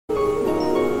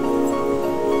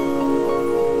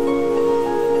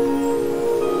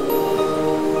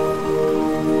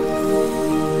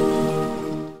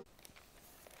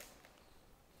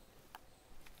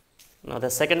the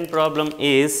second problem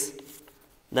is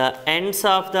the ends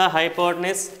of the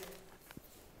hypotenuse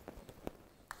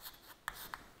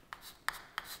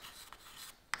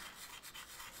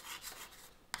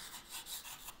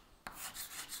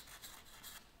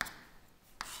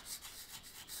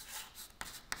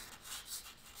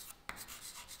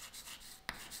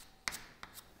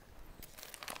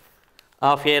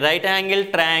of a right angle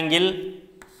triangle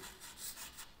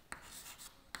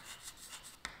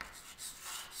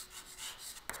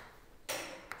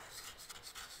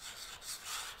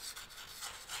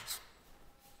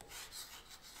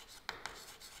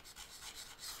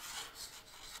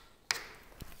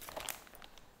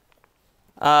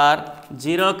are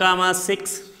 0,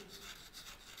 6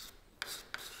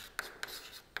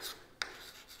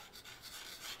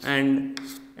 and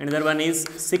another one is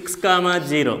 6,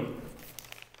 0.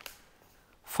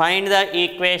 Find the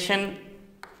equation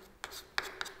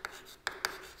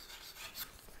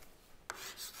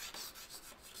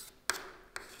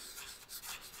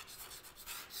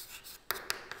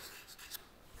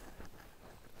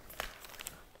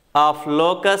of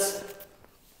locus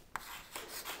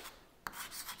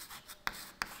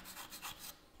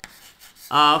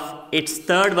of its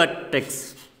third vertex.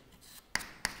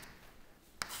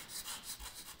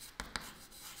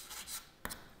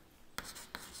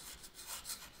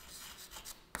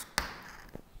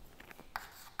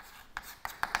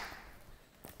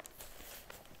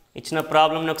 ఇచ్చిన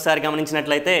ప్రాబ్లమ్ని ఒకసారి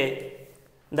గమనించినట్లయితే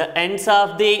the ends of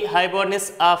the hypotenuse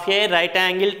of a right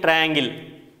angle triangle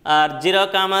are 0,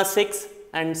 6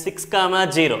 and 6,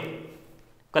 0.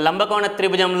 ఒక లంబకోణ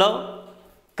త్రిభుజంలో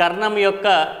కర్ణం యొక్క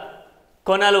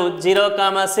కొనలు 0,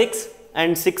 6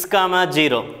 and 6,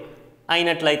 0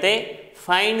 అయినట్లయితే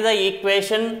find the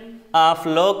equation of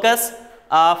locus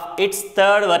of its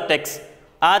third vertex.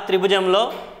 ఆ త్రిభుజంలో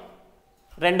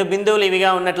రెండు బిందువులు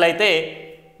ఇవిగా ఉన్నట్లయితే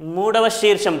మూడవ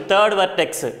శీర్షం థర్డ్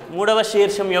వర్టెక్స్ మూడవ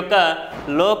శీర్షం యొక్క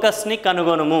లోకస్ని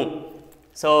కనుగొనుము.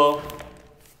 So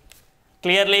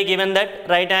clearly given that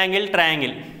right angle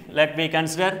triangle. Let me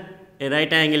consider A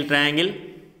right angle triangle.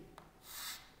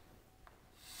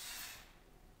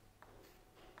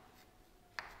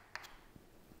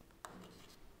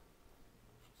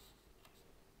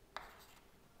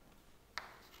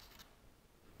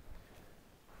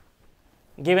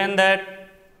 Given that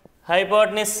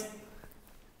hypotenuse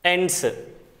ends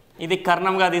ఇది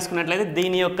కర్ణంగా తీసుకున్నట్లయితే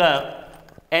దీని యొక్క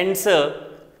ఎండ్స్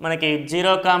మనకి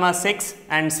 0, 6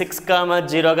 అండ్ 6,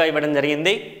 0గా ఇవ్వడం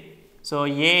జరిగింది. సో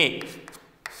ఏ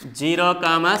 0,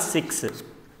 6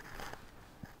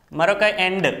 మరొక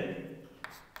end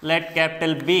let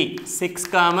capital B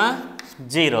 6,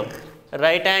 0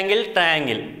 right angle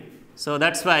triangle. So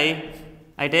that's why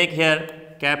I take here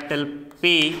capital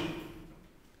P.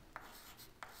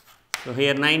 So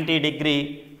here 90 degree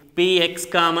Px,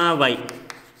 y.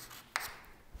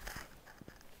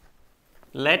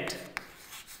 Let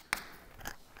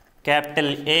capital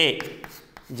A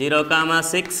 0,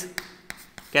 6,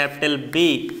 capital B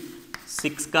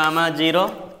 6, 0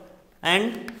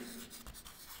 and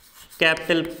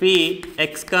capital P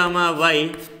x, y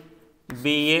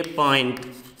be a point.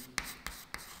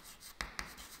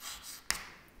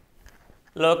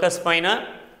 Locus పైన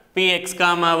Px,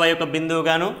 y ఒక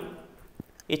బిందువుగాను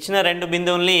ఇచ్చిన రెండు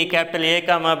బిందువుల్ని capital ఏ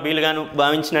బీలుగాను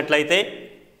భావించినట్లయితే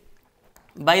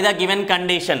by the given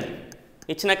condition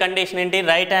ఇచ్చిన condition ఏంటి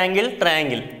right angle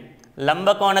triangle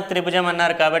లంబకోణ త్రిభుజం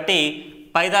అన్నారు కాబట్టి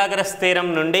పైథాగరస్ థీరం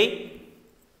నుండి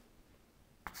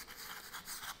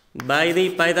by the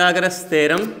Pythagoras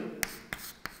theorem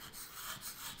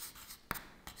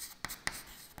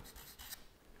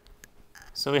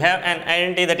so we have an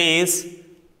identity that is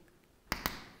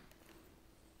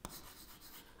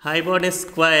hypotenuse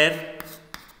square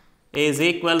is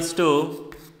equals to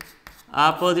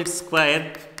opposite square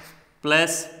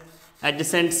plus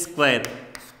adjacent square.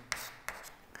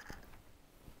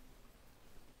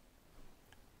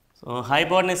 So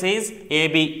hypotenuse is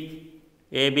AB.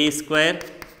 AB square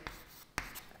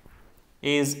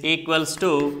is equals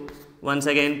to once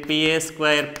again PA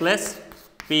square plus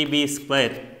PB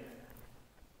square.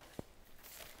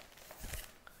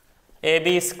 AB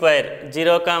square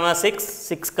 0, 6,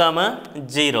 6,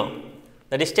 0.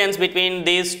 The distance between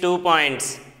these 2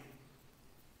 points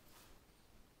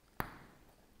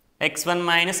x1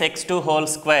 minus x2 whole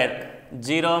square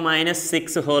 0 minus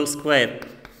 6 whole square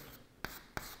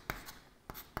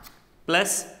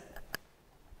plus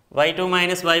y2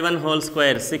 minus y1 whole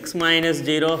square 6 minus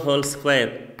 0 whole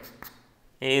square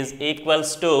is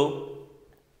equals to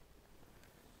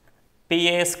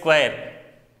PA square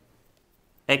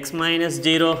x minus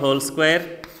 0 whole square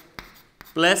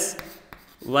plus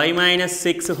y minus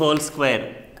 6 whole square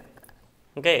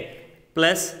okay,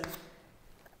 plus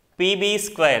pb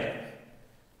square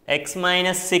x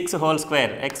minus 6 whole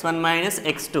square, x1 minus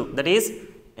x2, that is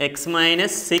x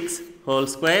minus 6 whole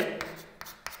square,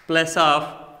 plus of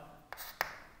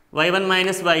y1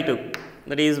 minus y2,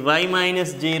 that is y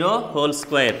minus 0 whole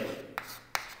square.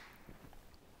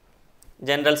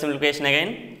 General simplification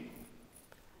again.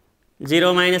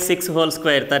 0 minus 6 whole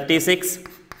square 36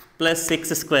 plus 6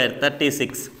 square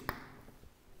 36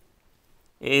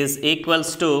 is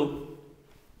equals to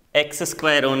x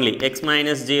square only, x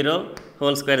minus 0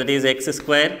 whole square, that is x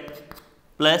square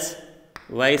plus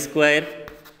y square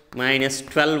minus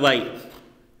 12y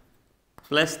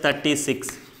plus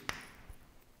 36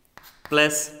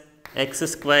 plus x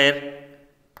square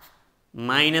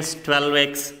minus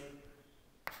 12x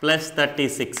plus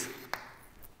 36,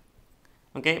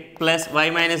 okay, plus y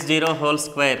minus 0 whole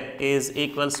square is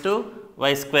equals to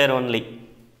y square only.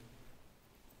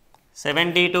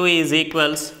 72 is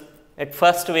equals, at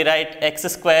first we write x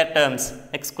square terms,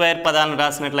 x square పదాలను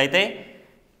రాసినట్లయితే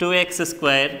 2x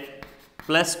square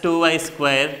plus 2y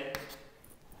square,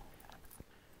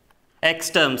 x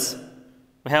terms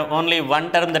we have only one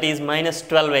term, that is minus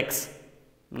 12x,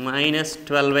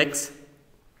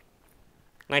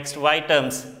 next y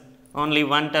terms only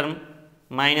one term,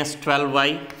 minus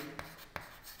 12y,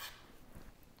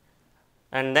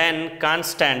 and then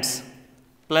constants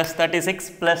plus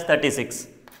 36 plus 36,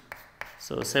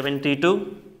 so 72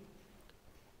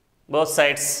 both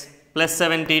sides plus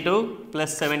 72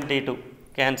 plus 72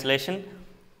 cancellation.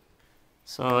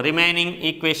 So remaining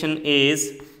equation is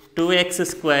 2x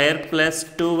square plus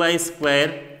 2y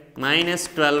square minus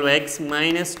 12x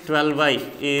minus 12y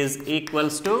is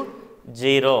equals to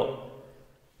 0.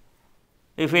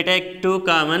 If we take 2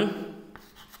 common,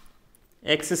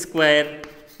 x square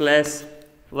plus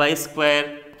y square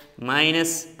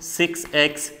minus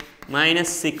 6x minus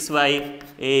 6y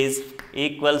is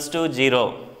equals to 0,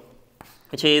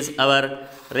 which is our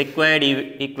required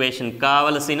equation,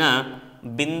 కావలసిన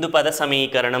బిందు పద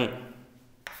సమీకరణం.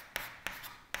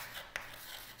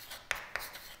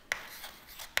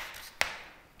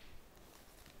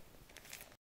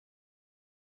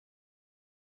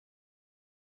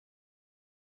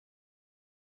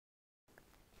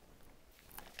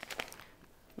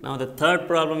 Now the third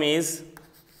problem is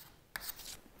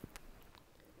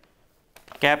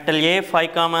capital A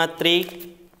 5 comma 3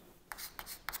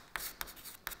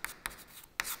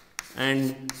 and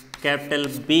capital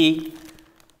B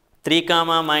 3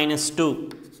 comma minus 2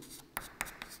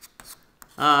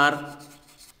 are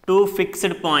two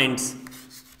fixed points.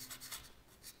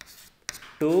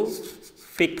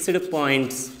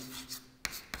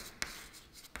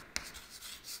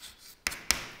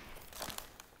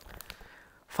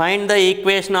 Find the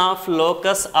equation of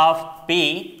locus of P.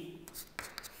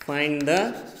 Find the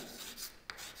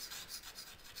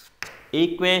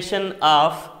equation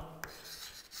of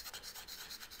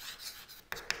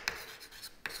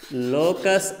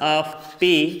locus of P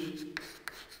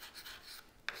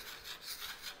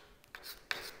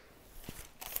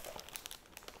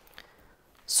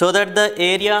so that the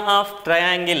area of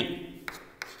triangle,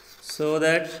 so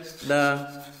that the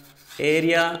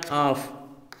area of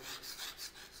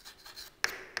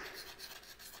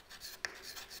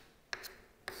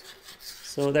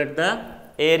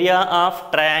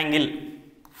triangle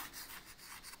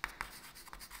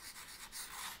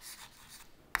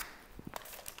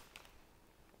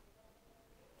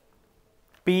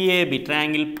PAB,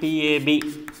 triangle PAB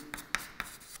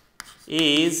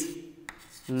is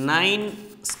 9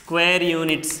 square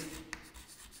units.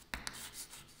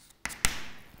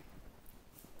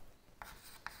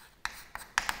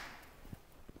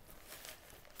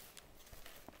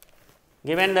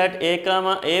 Given that A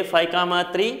 5 comma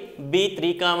 3, B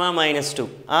 3 comma minus 2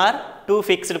 are two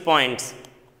fixed points.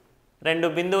 రెండు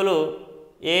బిందువులు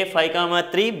A 5 comma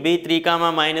 3, B 3 comma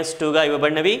minus 2 గా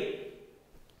ఇవ్వబడినవి.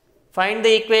 Find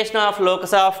the equation of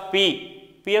locus of P.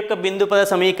 P యొక్క బిందు పద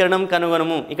సమీకరణం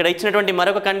కనుగొనము. ఇక్కడ ఇచ్చినటువంటి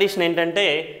మరొక కండిషన్ ఏంటంటే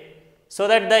so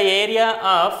that the area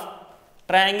of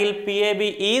triangle PAB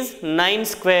is 9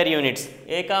 square units.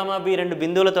 A comma B రెండు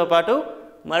బిందువులతో పాటు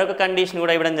మరొక కండిషన్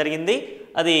కూడా ఇవ్వడం జరిగింది.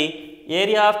 అది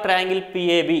ఏరియా ఆఫ్ ట్రయాంగిల్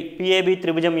PAB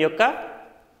త్రిభుజం యొక్క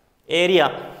ఏరియా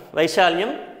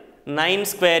వైశాల్యం 9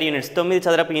 స్క్వేర్ యూనిట్స్, 9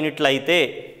 చదరపు యూనిట్లు అయితే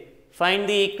find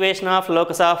the equation of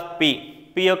locus of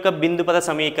P యొక్క బిందు పద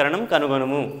సమీకరణం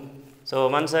కనుగొనుము. So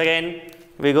once again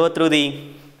we go through the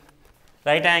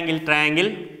right angle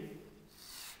triangle.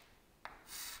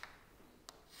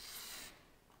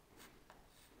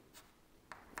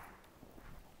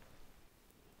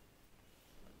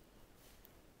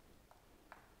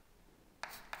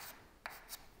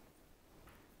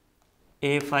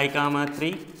 A 5 comma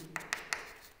 3,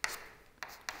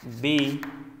 B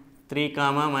 3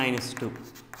 comma minus 2.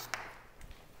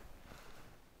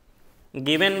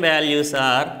 Given values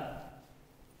are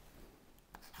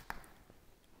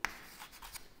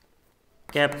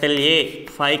capital A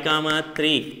 5 comma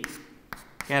 3,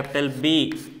 capital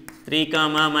B 3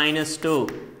 comma minus 2,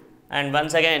 and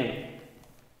once again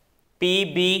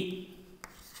PB,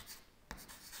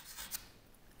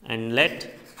 and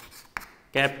let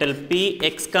capital P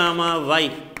x comma y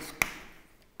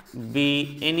be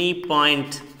any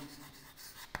point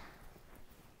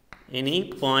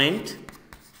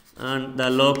on the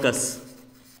locus.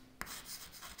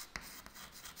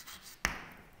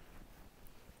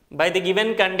 By the given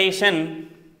condition,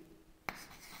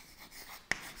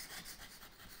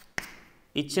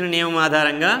 ఇచ్చిన నియమం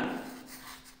ఆధారంగా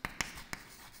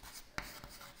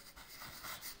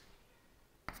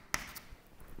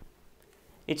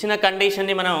ఇచ్చిన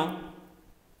కండిషన్ని మనం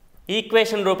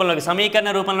equation రూపంలోకి, సమీకరణ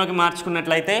రూపంలోకి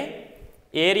మార్చుకున్నట్లయితే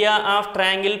area of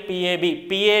triangle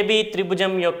PAB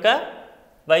త్రిభుజం యొక్క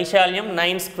వైశాల్యం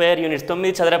 9 స్క్వేర్ యూనిట్స్,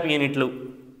 9 చదరపు యూనిట్లు.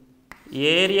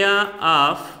 Area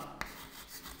of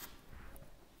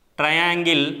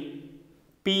triangle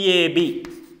PAB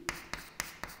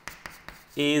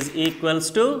is equals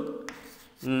to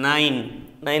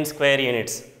 9 square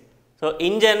units. So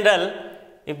in general,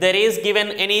 if there is given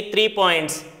any 3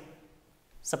 points,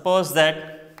 suppose that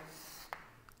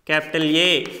capital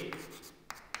A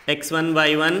x1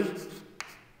 y1,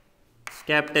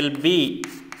 capital B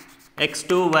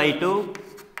x2 y2,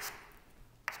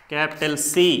 capital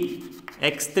C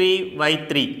x3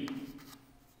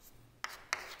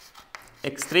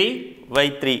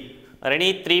 y3, or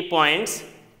any 3 points,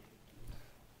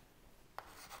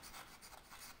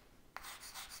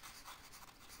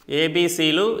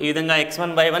 ఏబిసిలు ఈ విధంగా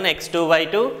x1 y1, x2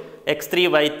 y2, x3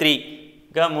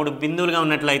 y3గా 3 బిందువులుగా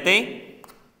ఉన్నట్లయితే,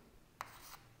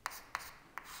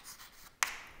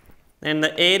 then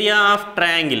the area of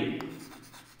triangle,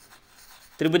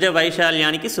 త్రిభుజ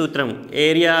వైశాల్యానికి సూత్రము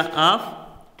area of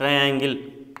triangle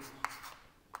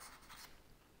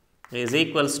is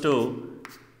equals to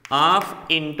half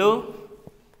into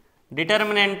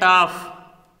determinant of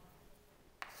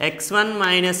x1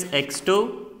 minus x2,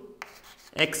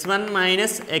 x1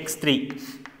 minus x3,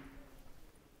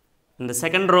 and the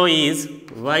second row is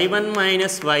y1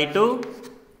 minus y2,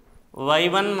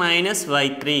 y1 minus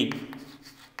y3.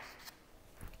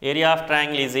 Area of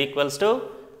triangle is equals to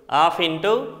half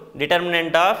into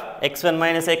determinant of x1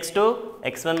 minus x2,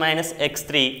 x1 minus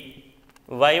x3,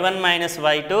 y1 minus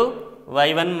y2,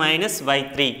 y1 minus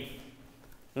y3.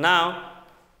 Now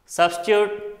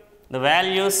substitute the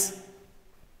values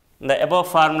in the above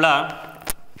formula.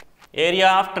 Area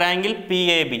of triangle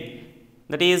PAB,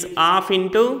 that is half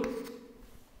into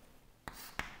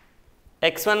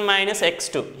x1 minus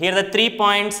x2. Here the 3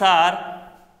 points are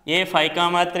A 5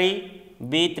 comma 3,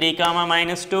 B 3 comma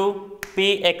minus 2, P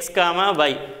x comma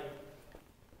y.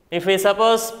 If we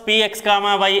suppose P x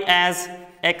comma y as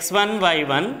x1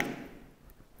 y1,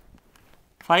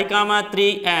 5 comma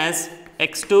 3 as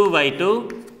x2 y2,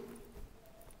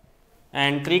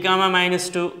 and 3 comma minus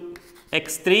 2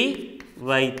 x3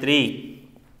 y3.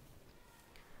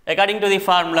 According to the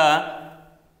formula,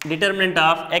 determinant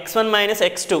of x1 minus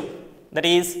x2, that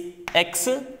is x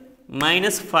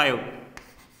minus 5,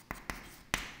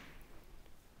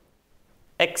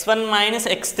 x1 minus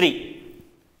x3,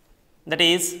 that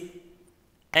is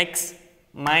x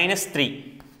minus 3.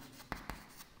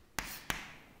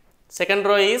 Second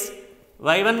row is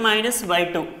y1 minus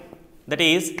y2, that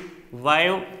is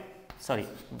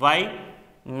y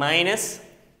minus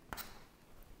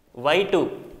y2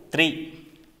 3,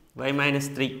 y minus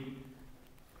 3.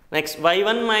 Next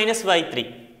y1 minus y3,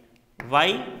 y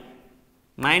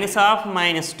minus of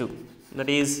minus 2, that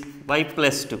is y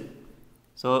plus 2.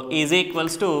 So is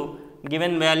equals to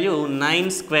given value 9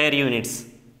 square units.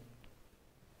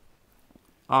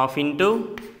 Half into,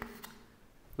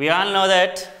 we all know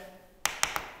that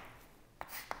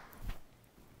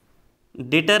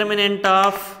determinant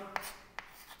of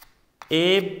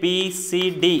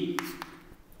ABCD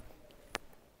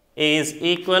is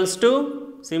equals to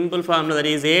simple formula, that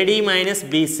is AD minus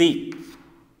BC.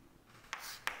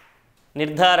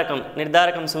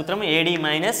 Nirdharakam sutram AD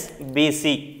minus BC.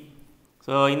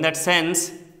 So in that sense,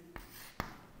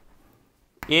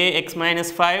 A x minus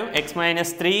 5, x minus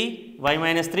 3, y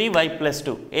minus 3, y plus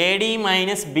 2. AD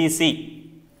minus BC.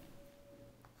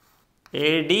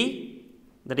 AD,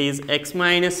 that is x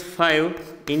minus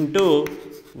 5 into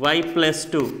y plus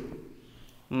 2,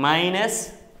 minus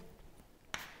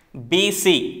BC,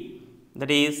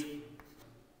 that is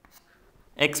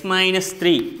x minus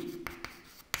 3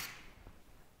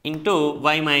 into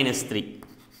y minus 3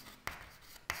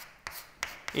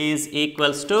 is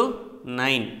equals to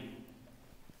 9.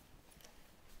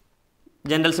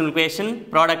 General simplification,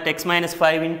 product x minus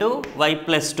 5 into y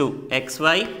plus 2,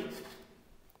 xy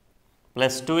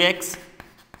plus 2x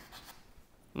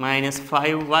minus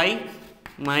 5y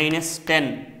minus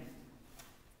 10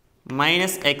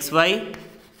 minus xy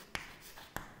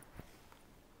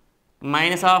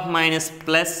minus of minus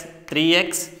plus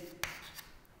 3x,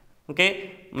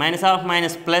 okay, minus of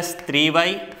minus plus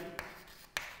 3y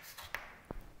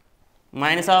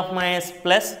minus of minus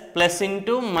plus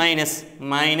into minus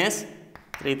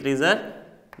 3 3s are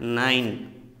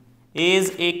 9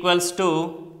 is equals to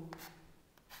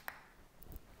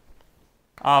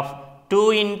of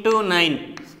 2 into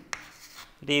 9,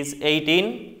 it is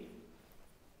 18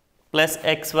 plus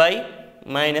xy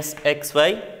minus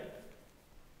xy,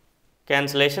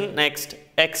 cancellation. Next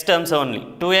x terms only,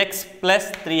 2x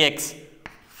plus 3x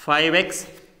 5x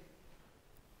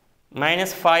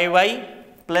minus 5y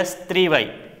plus 3y,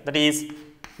 that is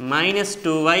minus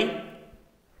 2y,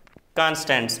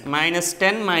 constants minus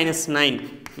 10 minus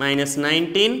 9 minus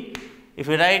 19. If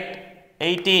you write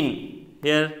 18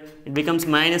 here, it becomes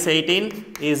minus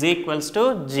 18 is equals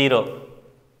to 0.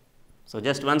 So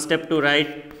just one step to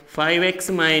write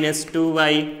 5x minus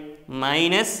 2y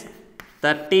minus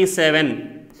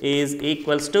 37 is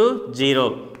equals to 0.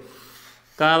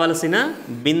 కావలసిన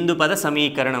బిందు పద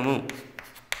సమీకరణము.